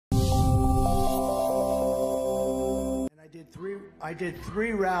I did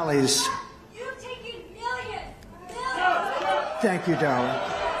 3 rallies. You're taking millions. Millions. Thank you, darling.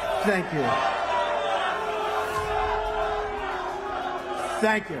 Thank you.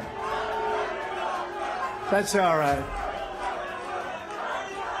 Thank you. That's all right.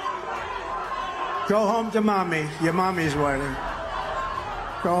 Go home to mommy. Your mommy's waiting.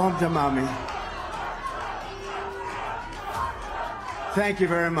 Go home to mommy. Thank you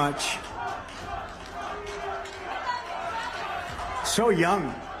very much. So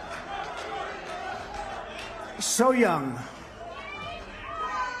young. So young.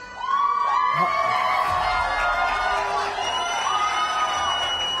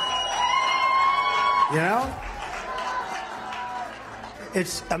 You know?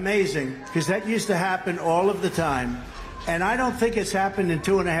 It's amazing, because that used to happen all of the time. And I don't think it's happened in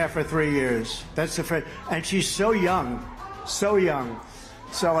 2.5 or 3 years. That's the first. And she's so young. So young.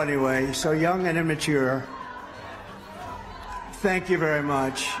 So anyway, so young and immature. Thank you very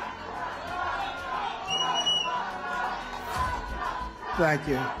much. Thank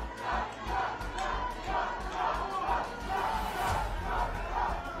you.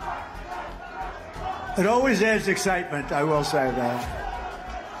 It always adds excitement, I will say that.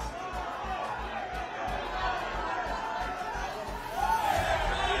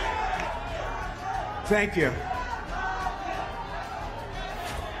 Thank you.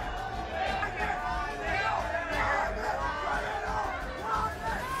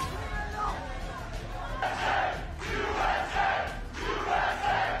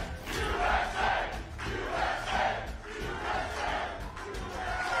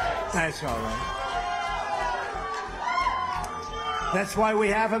 That's all right. That's why we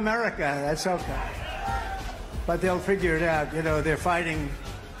have America. That's okay. But they'll figure it out. You know, they're fighting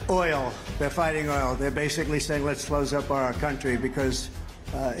oil. They're fighting oil. They're basically saying, let's close up our country because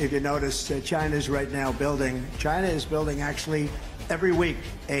if you notice, China's right now building. China is building actually every week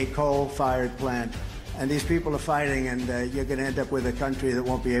a coal-fired plant. And these people are fighting, and you're going to end up with a country that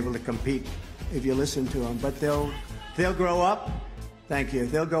won't be able to compete if you listen to them. But they'll grow up. Thank you.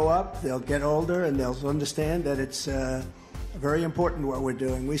 They'll go up, they'll get older, and they'll understand that it's very important what we're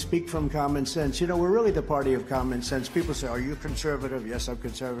doing. We speak from common sense. You know, we're really the party of common sense. People say, are you conservative? Yes, I'm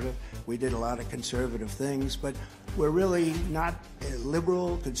conservative. We did a lot of conservative things, but we're really not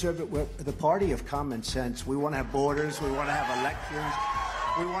liberal, conservative. We're the party of common sense. We want to have borders. We want to have elections.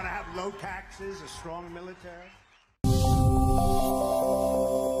 We want to have low taxes, a strong military.